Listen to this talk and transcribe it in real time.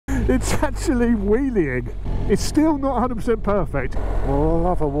It's actually wheeling. It's still not 100% perfect. Oh, I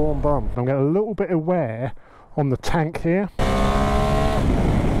love a warm bum. I'm getting a little bit of wear on the tank here.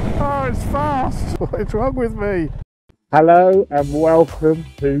 Oh, it's fast. What's wrong with me? Hello and welcome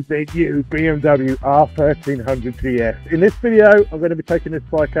to the new BMW R1300 GS. In this video, I'm going to be taking this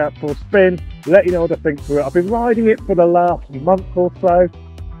bike out for a spin, let you know what I think for it. I've been riding it for the last month or so.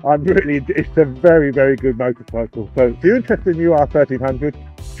 It's a very, very good motorcycle. So if you're interested in the new R1300,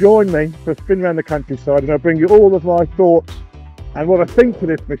 join me for a spin around the countryside and I'll bring you all of my thoughts and what I think of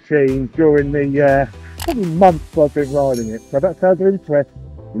this machine during the probably months I've been riding it. So that's how to interest.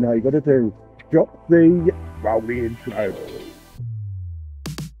 You know, you got to do. Drop the rolling intro.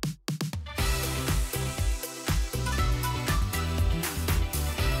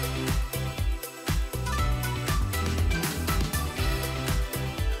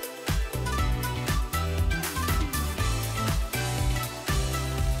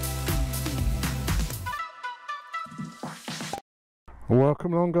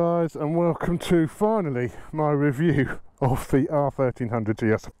 Welcome along guys, and welcome to finally my review of the R1300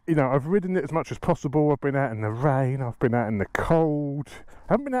 GS. You know, I've ridden it as much as possible. I've been out in the rain, I've been out in the cold,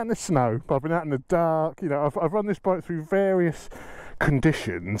 I haven't been out in the snow, but I've been out in the dark. You know, I've run this bike through various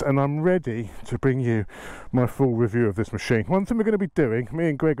conditions and I'm ready to bring you my full review of this machine. One thing we're going to be doing, me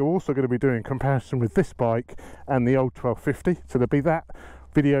and Greg are also going to be doing a comparison with this bike and the old 1250, so there'll be that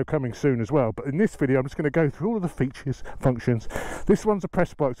video coming soon as well. But in this video I'm just going to go through all of the features, functions. This one's a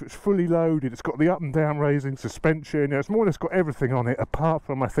press bike, so it's fully loaded. It's got the up and down raising suspension, you know, it's more or less got everything on it apart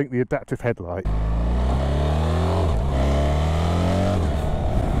from I think the adaptive headlight.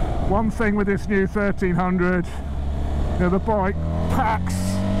 One thing with this new 1300, you know, the bike packs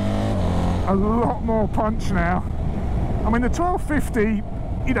a lot more punch now. I mean, the 1250,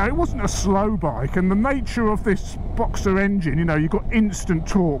 you know, it wasn't a slow bike, and the nature of this boxer engine, you know, you've got instant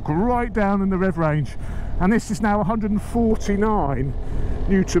torque right down in the rev range, and this is now 149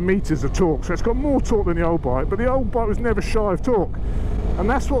 newton meters of torque, so it's got more torque than the old bike, but the old bike was never shy of torque, and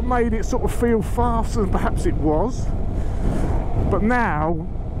that's what made it sort of feel faster than perhaps it was. But now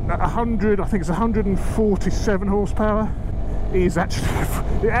at 100, I think it's 147 horsepower, it's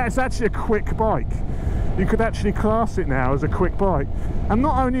actually a quick bike. You could actually class it now as a quick bike, and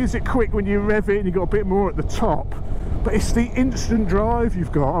not only is it quick when you rev it and you've got a bit more at the top, but it's the instant drive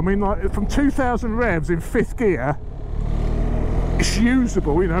you've got. I mean, like from 2000 revs in 5th gear, it's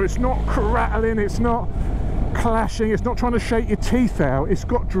usable, you know, it's not rattling, it's not clashing, it's not trying to shake your teeth out. It's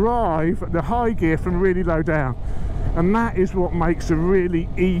got drive at the high gear from really low down, and that is what makes a really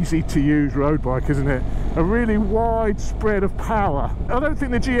easy to use road bike, isn't it? A really wide spread of power. I don't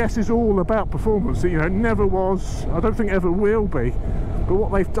think the GS is all about performance, you know, it never was, I don't think ever will be, but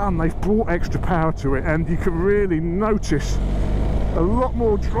what they've done, they've brought extra power to it, and you can really notice a lot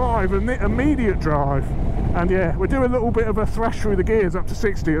more drive and immediate drive. And yeah, we'll do a little bit of a thrash through the gears up to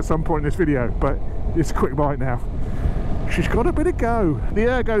 60 at some point in this video, but it's a quick bike now. She's got a bit of go. The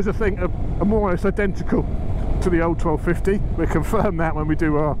ergos, I think, are more or less identical to the old 1250. We'll confirm that when we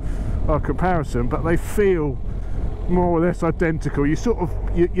do our comparison, but they feel more or less identical. You sort of,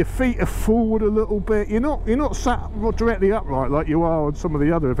 your feet are forward a little bit. You're not sat directly upright like you are on some of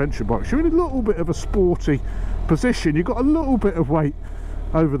the other adventure bikes. You're in a little bit of a sporty position. You've got a little bit of weight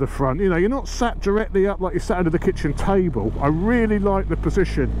over the front. You know, you're not sat directly up like you're sat under the kitchen table. I really like the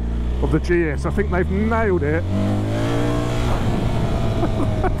position of the GS. I think they've nailed it.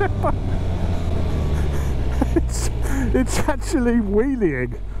 It's actually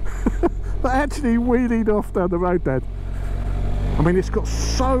wheeling. They actually wheelied off down the road then. I mean, it's got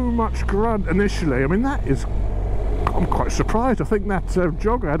so much grunt initially. I mean, I'm quite surprised. I think that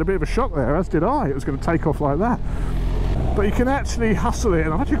jogger had a bit of a shock there, as did I. It was going to take off like that. But you can actually hustle it,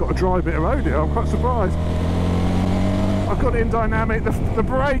 and I've actually got to dry bit around it. I'm quite surprised. I've got it in dynamic. The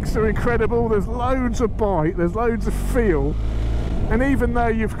brakes are incredible. There's loads of bite. There's loads of feel. And even though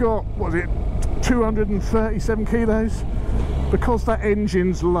you've got, what is it, 237 kilos, because that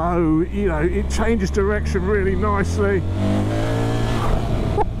engine's low, you know, it changes direction really nicely.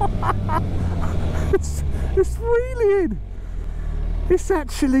 It's wheeling. It's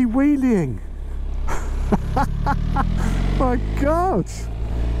actually wheeling. My God.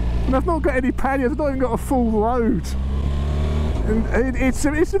 And I've not got any panniers. I've not even got a full load. And it's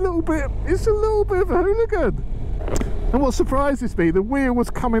a little bit of a hooligan. And what surprises me, the wheel was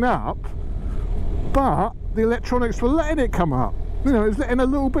coming up, but the electronics were letting it come up. You know, it was letting a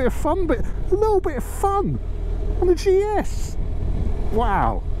little bit of fun on the GS.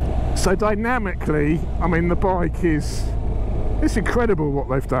 Wow. So dynamically, I mean, the bike it's incredible what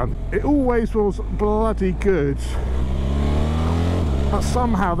they've done. It always was bloody good but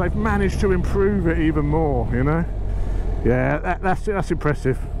somehow they've managed to improve it even more, you know. Yeah, that's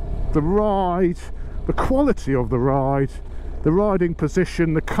impressive. The ride, the quality of the ride, the riding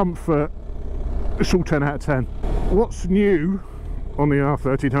position, the comfort, it's all 10 out of 10. What's new on the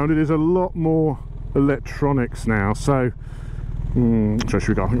R1300 is a lot more electronics now. So should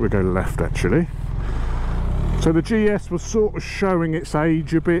we go? I think we'll go left actually. So the GS was sort of showing its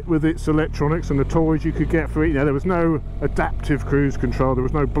age a bit with its electronics and the toys you could get for it. You know, there was no adaptive cruise control, there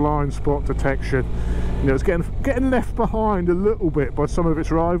was no blind spot detection. You know, it's getting left behind a little bit by some of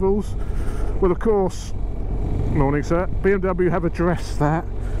its rivals. Well, of course, morning sir, BMW have addressed that,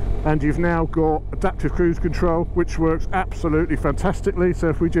 and you've now got adaptive cruise control, which works absolutely fantastically. So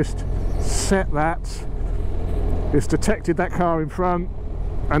if we just set that, it's detected that car in front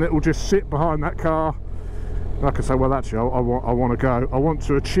and it will just sit behind that car. And I can say, well actually I want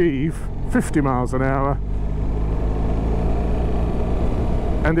to achieve 50 miles an hour,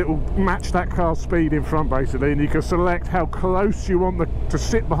 and it will match that car's speed in front basically, and you can select how close you want to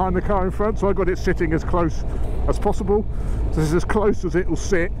sit behind the car in front. So I got it sitting as close as possible, so this is as close as it will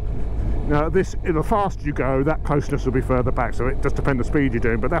sit. Now this, the faster you go, that closeness will be further back, so it does depend on the speed you're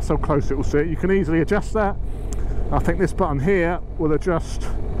doing, but that's how close it will sit. You can easily adjust that. I think this button here will adjust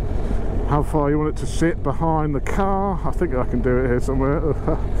how far you want it to sit behind the car. I think I can do it here somewhere.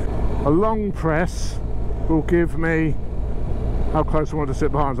 A long press will give me how close I want to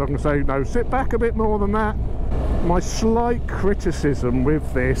sit behind, so I can say no, sit back a bit more than that. My slight criticism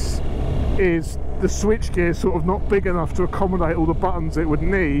with this is the switchgear is sort of not big enough to accommodate all the buttons it would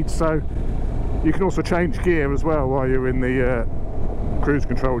need. So you can also change gear as well while you're in the cruise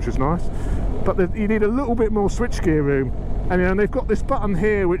control, which is nice, but you need a little bit more switchgear room. And you know, they've got this button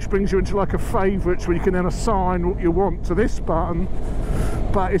here which brings you into like a favourites, where you can then assign what you want to this button,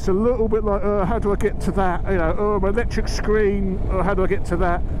 but it's a little bit like, how do I get to that? You know, oh, my electric screen, or how do I get to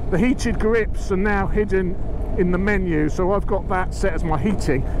that? The heated grips are now hidden in the menu, so I've got that set as my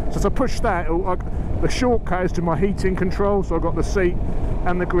heating. So as I push that, the shortcut is to my heating control, so I've got the seat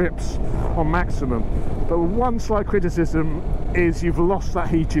and the grips on maximum. But one slight criticism is you've lost that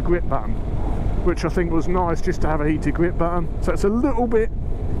heated grip button, which I think was nice just to have a heated grip button. So it's a little bit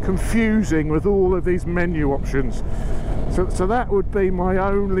confusing with all of these menu options. So that would be my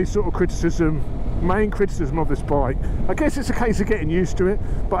only sort of main criticism of this bike. I guess it's a case of getting used to it,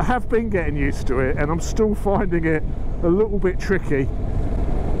 but I have been getting used to it and I'm still finding it a little bit tricky,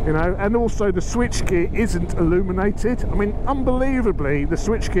 you know. And also the switchgear isn't illuminated. I mean, unbelievably, the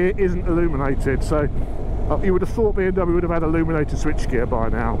switchgear isn't illuminated. So you would have thought BMW would have had illuminated switchgear by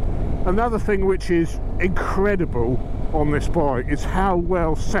now. Another thing which is incredible on this bike is how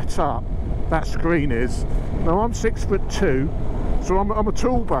well set up that screen is. Now I'm 6'2", so I'm a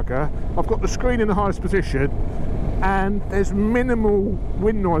tall bugger. I've got the screen in the highest position and there's minimal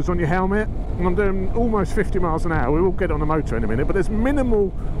wind noise on your helmet, and I'm doing almost 50 miles an hour. We will get on the motor in a minute, but there's minimal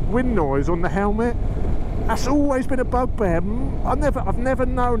wind noise on the helmet. That's always been a bugbear. I've never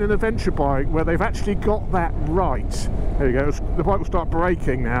known an adventure bike where they've actually got that right. There you go, the bike will start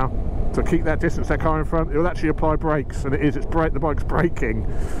braking now. To keep that distance, that car in front, it will actually apply brakes, and the bike's braking,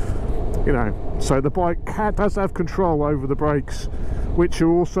 you know. So the bike does have control over the brakes, which are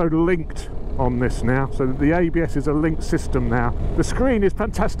also linked on this now. So the ABS is a linked system now. The screen is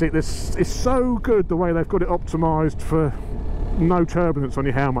fantastic. This is so good the way they've got it optimized for no turbulence on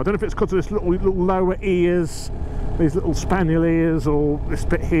your helmet. I don't know if it's because of this little lower ears, these little spaniel ears, or this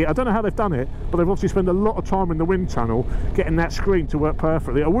bit here. I don't know how they've done it, but they've obviously spent a lot of time in the wind tunnel getting that screen to work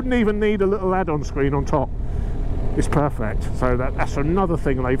perfectly. I wouldn't even need a little add-on screen on top. It's perfect. So that's another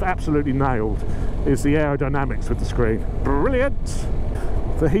thing they've absolutely nailed, is the aerodynamics with the screen. Brilliant.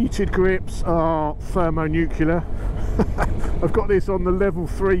 The heated grips are thermonuclear. I've got this on the level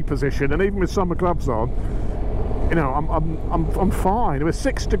 3 position, and even with summer gloves on, you know, I'm fine. It was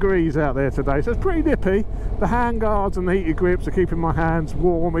 6 degrees out there today, so it's pretty nippy. The hand guards and the heated grips are keeping my hands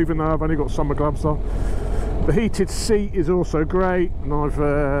warm, even though I've only got summer gloves on. The heated seat is also great, and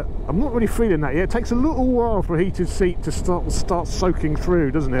I'm not really feeling that yet. It takes a little while for a heated seat to start soaking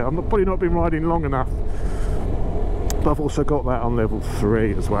through, doesn't it? I've probably not been riding long enough. But I've also got that on level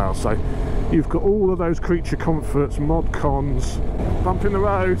 3 as well. So you've got all of those creature comforts, mod cons. Bump in the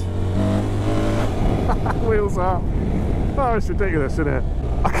road. Wheels up. Oh, it's ridiculous, isn't it?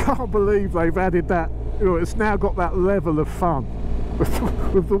 I can't believe they've added that. You know, it's now got that level of fun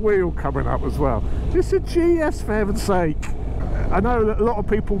with the wheel coming up as well. Just a GS, for heaven's sake. I know that a lot of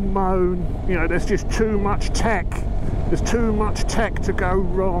people moan, you know, there's just too much tech. There's too much tech to go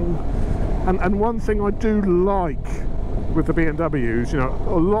wrong. And one thing I do like with the BMWs, you know,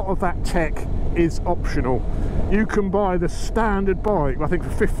 a lot of that tech is optional. You can buy the standard bike, I think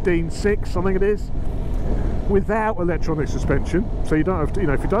for 15,600, I think it is, without electronic suspension. So you don't have to, you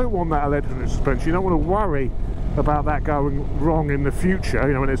know, if you don't want that electronic suspension, you don't want to worry about that going wrong in the future,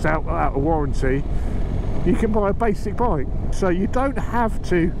 you know, when it's out of warranty, you can buy a basic bike. So you don't have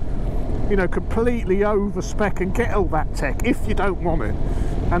to, you know, completely over spec and get all that tech if you don't want it.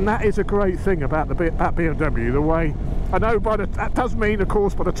 And that is a great thing about that BMW, the way, I know that does mean, of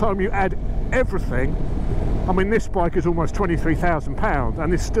course, by the time you add everything, I mean, this bike is almost £23,000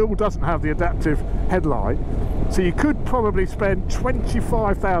 and this still doesn't have the adaptive headlight. So you could probably spend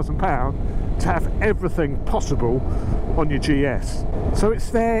 £25,000 to have everything possible on your GS. So it's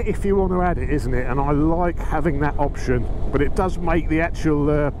there if you want to add it, isn't it? And I like having that option, but it does make the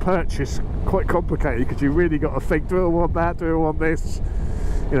actual purchase quite complicated, because you really got to think, do I want that, do I want this?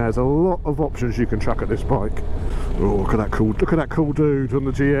 You know, there's a lot of options you can chuck at this bike. Oh, look at that cool dude on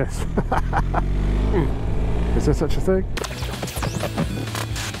the GS. Is there such a thing?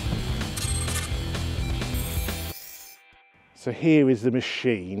 So here is the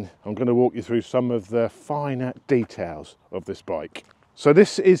machine. I'm going to walk you through some of the finer details of this bike. So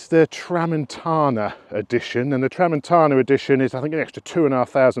this is the Tramontana edition, and the Tramontana edition is, I think, an extra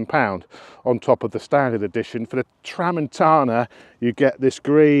 £2,500 on top of the standard edition. For the Tramontana, you get this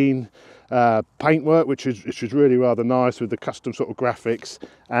green paintwork, which is really rather nice, with the custom sort of graphics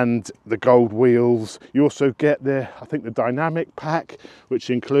and the gold wheels. You also get the, I think, the dynamic pack, which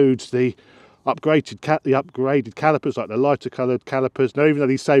includes the upgraded calipers, like the lighter coloured calipers. Now, even though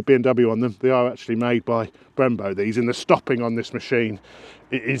these say BMW on them, they are actually made by Brembo, these, and the stopping on this machine,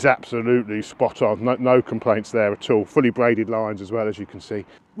 it is absolutely spot on. No complaints there at all. Fully braided lines as well, as you can see.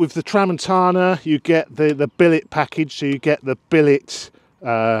 With the Tramontana, you get the billet package, so you get the billet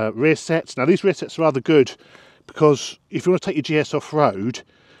rear sets. Now, these rear sets are rather good, because if you want to take your GS off-road,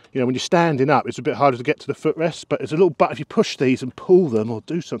 you know, when you're standing up, it's a bit harder to get to the footrest, but there's a little button. If you push these and pull them, or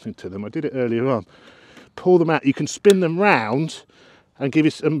do something to them, I did it earlier on, pull them out, you can spin them round and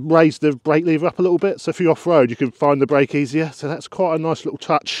raise the brake lever up a little bit. So if you're off-road, you can find the brake easier. So that's quite a nice little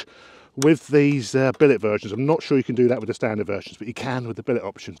touch with these billet versions. I'm not sure you can do that with the standard versions, but you can with the billet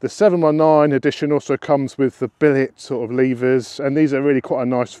option. The 719 edition also comes with the billet sort of levers, and these are really quite a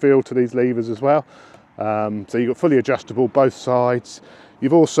nice feel to these levers as well. So you've got fully adjustable both sides.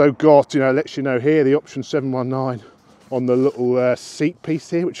 You've also got, you know, it lets you know here, the option 719 on the little seat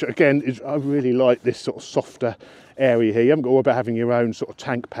piece here, which again, I really like this sort of softer area here. You haven't got all about having your own sort of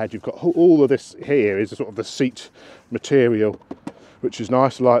tank pad. You've got all of this here is sort of the seat material, which is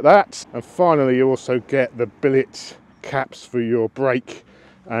nice like that. And finally, you also get the billet caps for your brake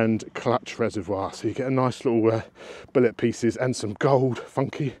and clutch reservoir. So you get a nice little billet pieces and some gold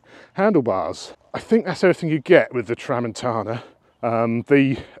funky handlebars. I think that's everything you get with the Tramontana.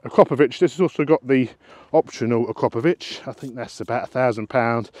 The Akropovich, this has also got the optional Akropovich. I think that's about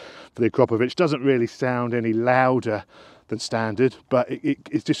 £1,000 for the Akropovich. Doesn't really sound any louder than standard, but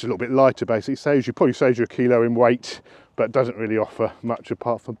it's just a little bit lighter basically. Probably saves you a kilo in weight, but doesn't really offer much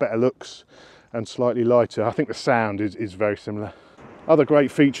apart from better looks and slightly lighter. I think the sound is very similar. Other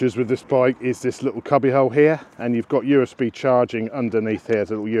great features with this bike is this little cubbyhole here, and you've got USB charging underneath here.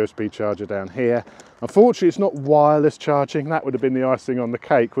 There's a little USB charger down here. Unfortunately, it's not wireless charging. That would have been the icing on the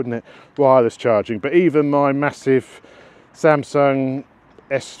cake, wouldn't it? Wireless charging. But even my massive Samsung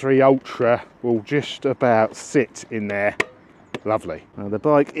S3 Ultra will just about sit in there. Lovely. Now, the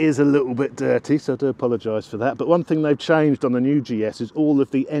bike is a little bit dirty, so I do apologise for that. But one thing they've changed on the new GS is all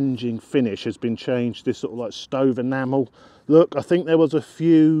of the engine finish has been changed. This sort of like stove enamel look. I think there was a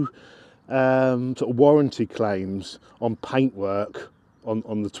few sort of warranty claims on paintwork on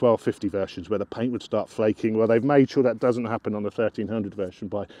the 1250 versions where the paint would start flaking. Well, they've made sure that doesn't happen on the 1300 version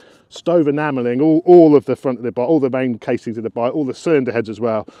by stove enamelling all of the front of the bike, all the main casings of the bike, all the cylinder heads as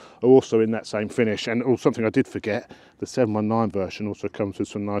well are also in that same finish. And something I did forget, the 719 version also comes with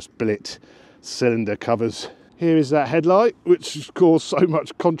some nice billet cylinder covers. Here is that headlight, which has caused so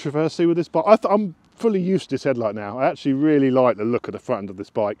much controversy with this bike. I'm fully used to this headlight now. I actually really like the look of the front of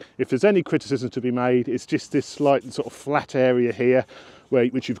this bike. If there's any criticism to be made, it's just this slight sort of flat area here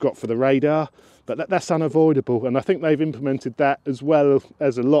which you've got for the radar, but that's unavoidable, and I think they've implemented that as well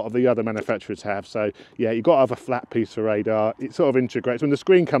as a lot of the other manufacturers have. So yeah, you've got to have a flat piece for radar. It sort of integrates. When the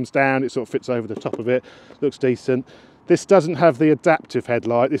screen comes down, it sort of fits over the top of it, looks decent. This doesn't have the adaptive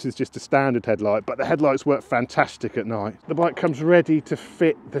headlight, this is just a standard headlight, but the headlights work fantastic at night. The bike comes ready to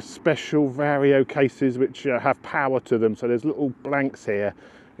fit the special Vario cases which have power to them, so there's little blanks here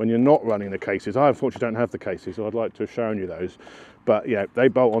when you're not running the cases. I unfortunately don't have the cases, so I'd like to have shown you those. But yeah, they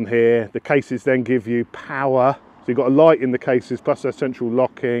bolt on here. The cases then give you power So you've got a light in the cases, plus their central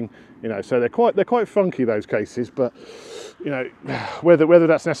locking, you know, so they're quite funky, those cases, but you know, whether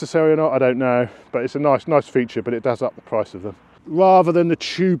that's necessary or not, I don't know, but it's a nice feature, but it does up the price of them. Rather than the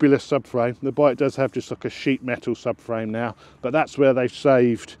tubular subframe, the bike does have just like a sheet metal subframe now, but that's where they've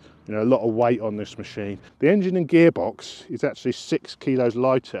saved, you know, a lot of weight on this machine. The engine and gearbox is actually 6 kilos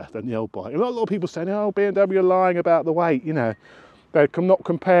lighter than the old bike. A lot of people saying, oh, BMW are lying about the weight, you know. They're not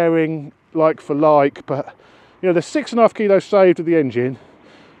comparing like for like, but you know, there's 6.5 kilos saved of the engine.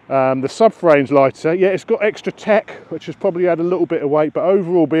 The subframe's lighter. Yeah, it's got extra tech, which has probably had a little bit of weight, but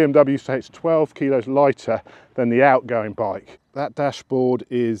overall BMW say it's 12 kilos lighter than the outgoing bike. That dashboard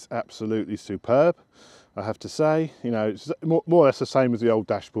is absolutely superb, I have to say. You know, it's more or less the same as the old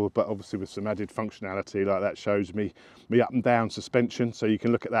dashboard, but obviously with some added functionality, like that shows me up and down suspension, so you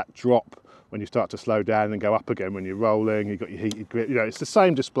can look at that drop when you start to slow down and then go up again when you're rolling. You've got your heated grip. You know, it's the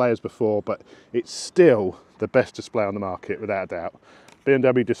same display as before, but it's still the best display on the market, without a doubt.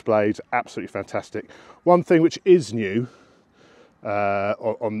 BMW displays, absolutely fantastic. One thing which is new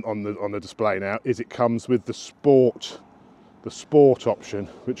on the display now is it comes with the sport option,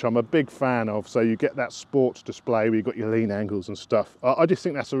 which I'm a big fan of. So you get that sports display where you've got your lean angles and stuff. I just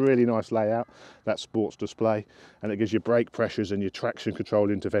think that's a really nice layout, that sports display, and it gives you brake pressures and your traction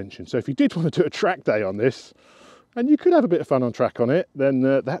control intervention. So if you did want to do a track day on this, and you could have a bit of fun on track on it, then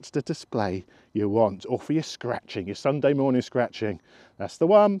that's the display you want. Or for your scratching, your Sunday morning scratching, that's the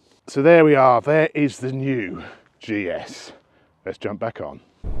one. So there we are, there is the new GS. Let's jump back on.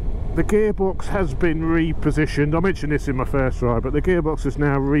 The gearbox has been repositioned. I mentioned this in my first ride, but the gearbox is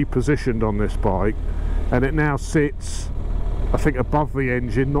now repositioned on this bike, and it now sits, I think, above the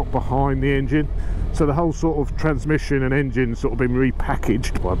engine, not behind the engine. So the whole sort of transmission and engine sort of been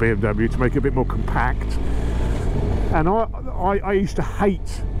repackaged by BMW to make it a bit more compact. And I used to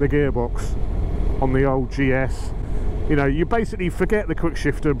hate the gearbox on the old GS. You know, you basically forget the quick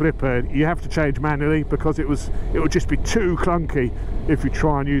shifter and blipper. You have to change manually because it would just be too clunky if you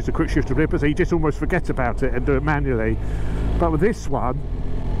try and use the quick shifter blipper. So you just almost forget about it and do it manually. But with this one,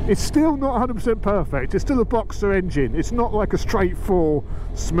 it's still not 100% perfect. It's still a boxer engine. It's not like a straight 4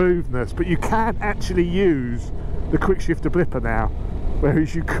 smoothness, but you can actually use the quick shifter blipper now,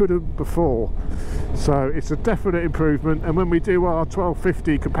 whereas you couldn't before. So it's a definite improvement, and when we do our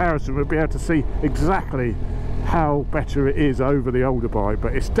 1250 comparison, we'll be able to see exactly how better it is over the older bike.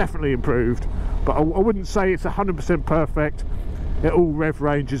 But it's definitely improved, but I wouldn't say it's 100% perfect at all rev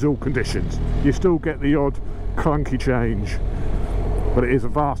ranges, all conditions. You still get the odd clunky change, but it is a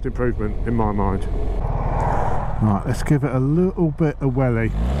vast improvement in my mind. Right, let's give it a little bit of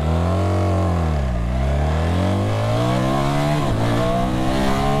welly.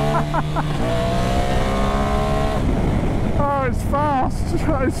 Oh, it's fast.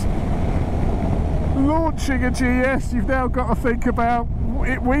 It's launching a GS, you've now got to think about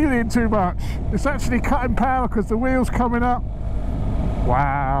it wheeling too much. It's actually cutting power because the wheel's coming up.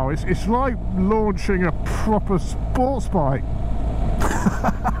 Wow, it's like launching a proper sports bike.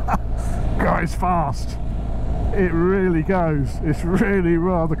 God, it's fast. It really goes. It's really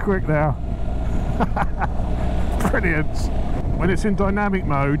rather quick now. Brilliant. When it's in dynamic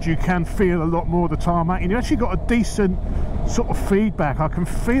mode, you can feel a lot more of the tarmac, and you actually got a decent sort of feedback. I can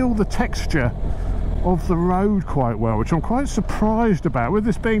feel the texture of the road quite well, which I'm quite surprised about. With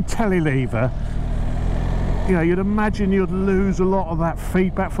this being telelever, you know, you'd imagine you'd lose a lot of that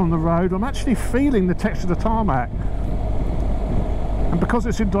feedback from the road. I'm actually feeling the texture of the tarmac, and because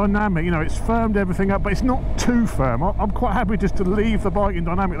it's in dynamic, you know, it's firmed everything up, but it's not too firm. I'm quite happy just to leave the bike in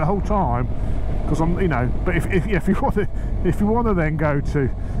dynamic the whole time, because I'm, you know, but if you want to then go to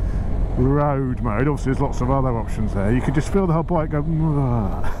road mode, obviously there's lots of other options there. You can just feel the whole bike go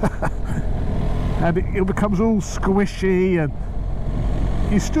and it becomes all squishy, and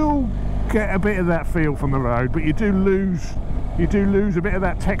you still get a bit of that feel from the road, but you do lose a bit of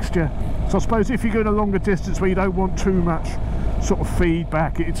that texture. So I suppose if you're going a longer distance where you don't want too much sort of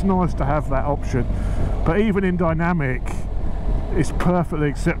feedback, it's nice to have that option. But even in dynamic, it's perfectly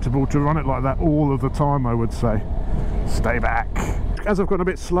acceptable to run it like that all of the time, I would say. Stay back. As I've gone a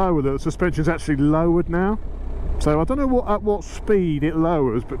bit slower, the suspension's actually lowered now, so I don't know at what speed it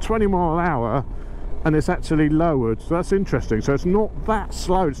lowers, but 20 mile an hour and it's actually lowered, so that's interesting. So it's not that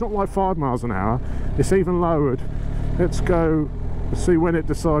slow, it's not like 5 miles an hour, it's even lowered. Let's go see when it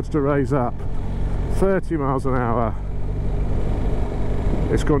decides to raise up. 30 miles an hour,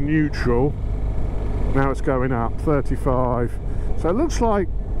 it's gone neutral, now it's going up. 35, so it looks like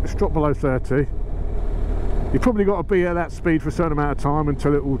it's dropped below 30. You've probably got to be at that speed for a certain amount of time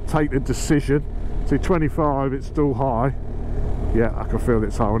until it will take the decision. See, 25, it's still high. Yeah, I can feel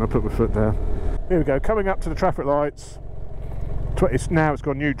it's high when I put my foot down. Here we go, coming up to the traffic lights. Now it's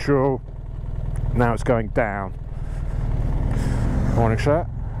gone neutral. Now it's going down. Warning shot.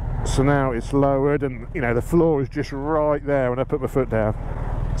 So now it's lowered, and you know the floor is just right there when I put my foot down.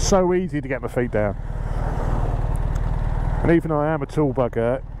 So easy to get my feet down. And even though I am a tall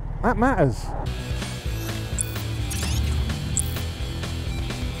bugger, that matters.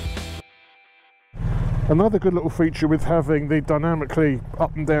 Another good little feature with having the dynamically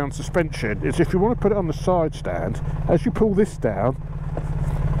up and down suspension is if you want to put it on the side stand, as you pull this down,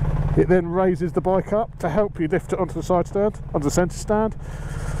 it then raises the bike up to help you lift it onto the side stand, onto the centre stand.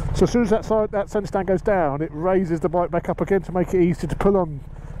 So as soon as that centre stand goes down, it raises the bike back up again to make it easy to pull on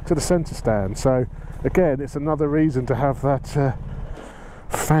to the centre stand. So again, it's another reason to have that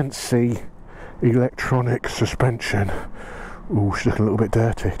fancy electronic suspension. Ooh, she's looking a little bit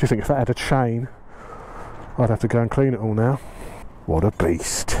dirty. Do you think if that had a chain, I'd have to go and clean it all now? What a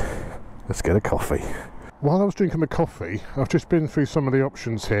beast. Let's get a coffee. While I was drinking my coffee, I've just been through some of the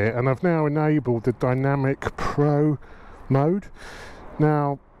options here, and I've now enabled the Dynamic Pro mode.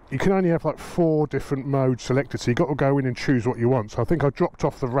 Now, you can only have like 4 different modes selected, so you've got to go in and choose what you want. So I think I dropped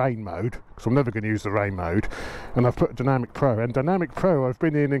off the rain mode, because I'm never going to use the rain mode, and I've put Dynamic Pro. And Dynamic Pro, I've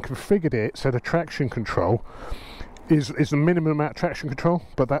been in and configured it so the traction control is the minimum amount of traction control,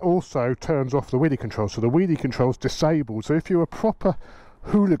 but that also turns off the wheelie control, so the wheelie control is disabled. So if you're a proper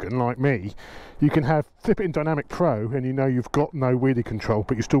hooligan like me, you can flip it in Dynamic Pro and you know you've got no wheelie control,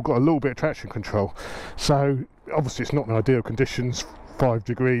 but you've still got a little bit of traction control. So obviously it's not in ideal conditions, 5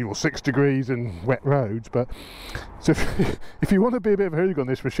 degrees or 6 degrees and wet roads, but so if you want to be a bit of a hooligan on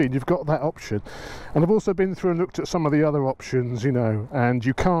this machine, you've got that option. And I've also been through and looked at some of the other options, you know, and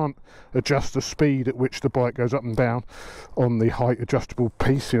you can't adjust the speed at which the bike goes up and down on the height adjustable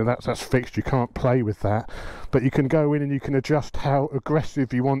piece, you know, that's fixed, you can't play with that. But you can go in and you can adjust how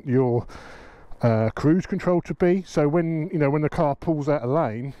aggressive you want your cruise control to be. So when the car pulls out a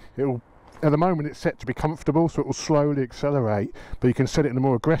lane, at the moment it's set to be comfortable, so it will slowly accelerate, but you can set it in a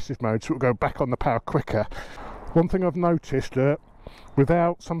more aggressive mode, so it will go back on the power quicker. One thing I've noticed, that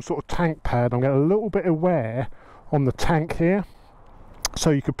without some sort of tank pad, I'm getting a little bit of wear on the tank here.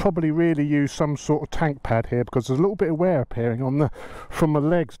 So you could probably really use some sort of tank pad here, because there's a little bit of wear appearing from my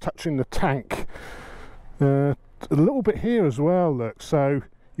legs touching the tank. A little bit here as well, look. So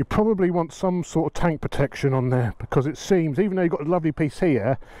you probably want some sort of tank protection on there, because it seems, even though you've got a lovely piece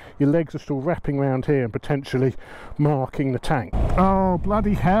here, your legs are still wrapping around here and potentially marking the tank. Oh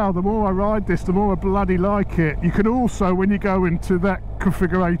bloody hell, the more I ride this, the more I bloody like it. You can also, when you go into that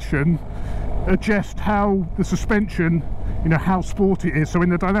configuration, adjust how the suspension, you know, how sporty it is. So in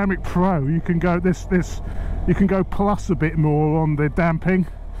the Dynamic Pro, you can go you can go plus a bit more on the damping.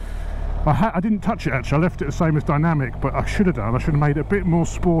 I didn't touch it actually, I left it the same as Dynamic, but I should have done. I should have made it a bit more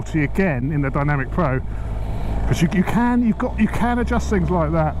sporty again in the Dynamic Pro, because you can adjust things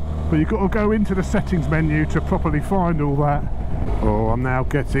like that, but you've got to go into the settings menu to properly find all that. Oh, I'm now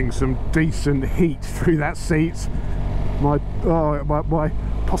getting some decent heat through that seat. My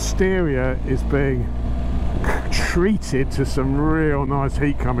posterior is being treated to some real nice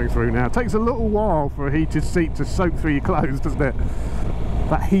heat coming through now. It takes a little while for a heated seat to soak through your clothes, doesn't it?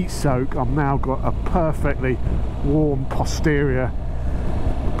 That heat soak, I've now got a perfectly warm posterior.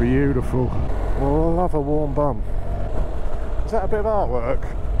 Beautiful. Oh, I love a warm bum. Is that a bit of artwork?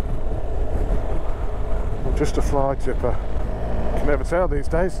 Or just a fly tipper? Can never tell these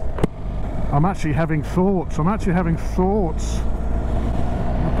days. I'm actually having thoughts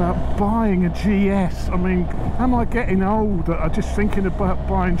about buying a GS. I mean, am I getting old that I'm just thinking about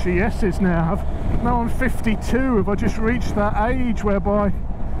buying GSs now? Now I'm 52, have I just reached that age whereby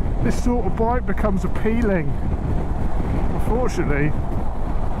this sort of bike becomes appealing? Unfortunately,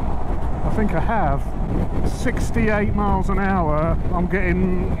 I think I have. 68 miles an hour. I'm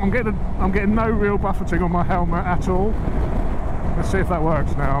getting no real buffeting on my helmet at all. Let's see if that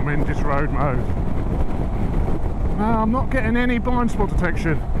works now. I'm in just road mode. No, I'm not getting any blind spot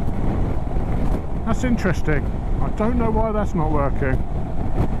detection. That's interesting. I don't know why that's not working.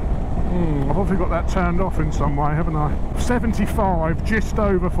 I've obviously got that turned off in some way, haven't I? 75, just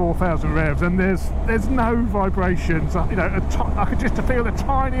over 4,000 revs, and there's no vibrations. You know, I could just feel a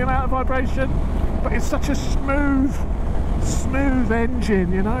tiny amount of vibration, but it's such a smooth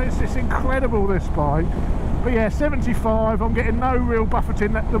engine. You know, it's incredible, this bike. But yeah, 75, I'm getting no real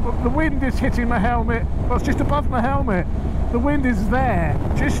buffeting. The wind is hitting my helmet, well, it's just above my helmet. The wind is there,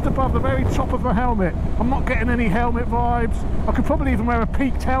 just above the very top of the helmet. I'm not getting any helmet vibes. I could probably even wear a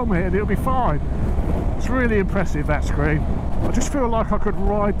peaked helmet and it'll be fine. It's really impressive, that screen. I just feel like I could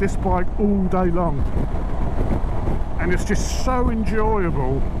ride this bike all day long. And it's just so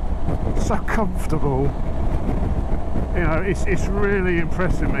enjoyable so comfortable. You know, it's really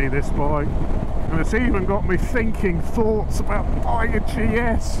impressing me, this bike, and it's even got me thinking thoughts about buying a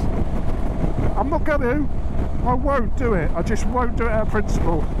GS. I'm not going to, I won't do it, I just won't do it out of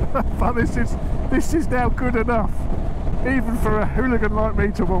principle. But this is now good enough, even for a hooligan like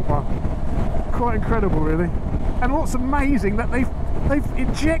me to want one. Quite incredible, really. And what's amazing, that they've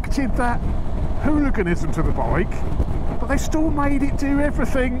injected that hooliganism to the bike, but they still made it do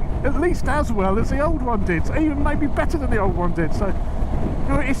everything at least as well as the old one did, even maybe better than the old one did. So, you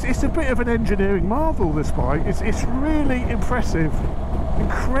know, it's a bit of an engineering marvel, this bike. It's really impressive,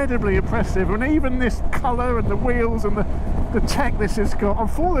 incredibly impressive. And even this colour and the wheels and the tech this has got, I'm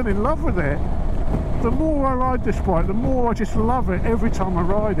falling in love with it. The more I ride this bike, the more I just love it every time I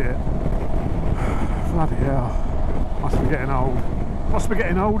ride it. Bloody hell, must be getting old. Must be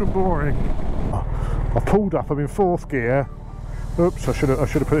getting old and boring. I pulled up, I'm in 4th gear. Oops, I should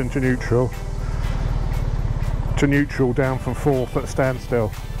have put it into neutral. To neutral, down from 4th at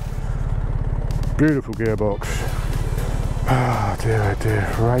standstill. Beautiful gearbox. Ah, dear, oh dear,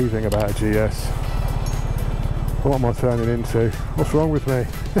 raving about a GS. What am I turning into? What's wrong with me?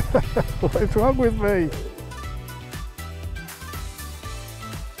 What is wrong with me?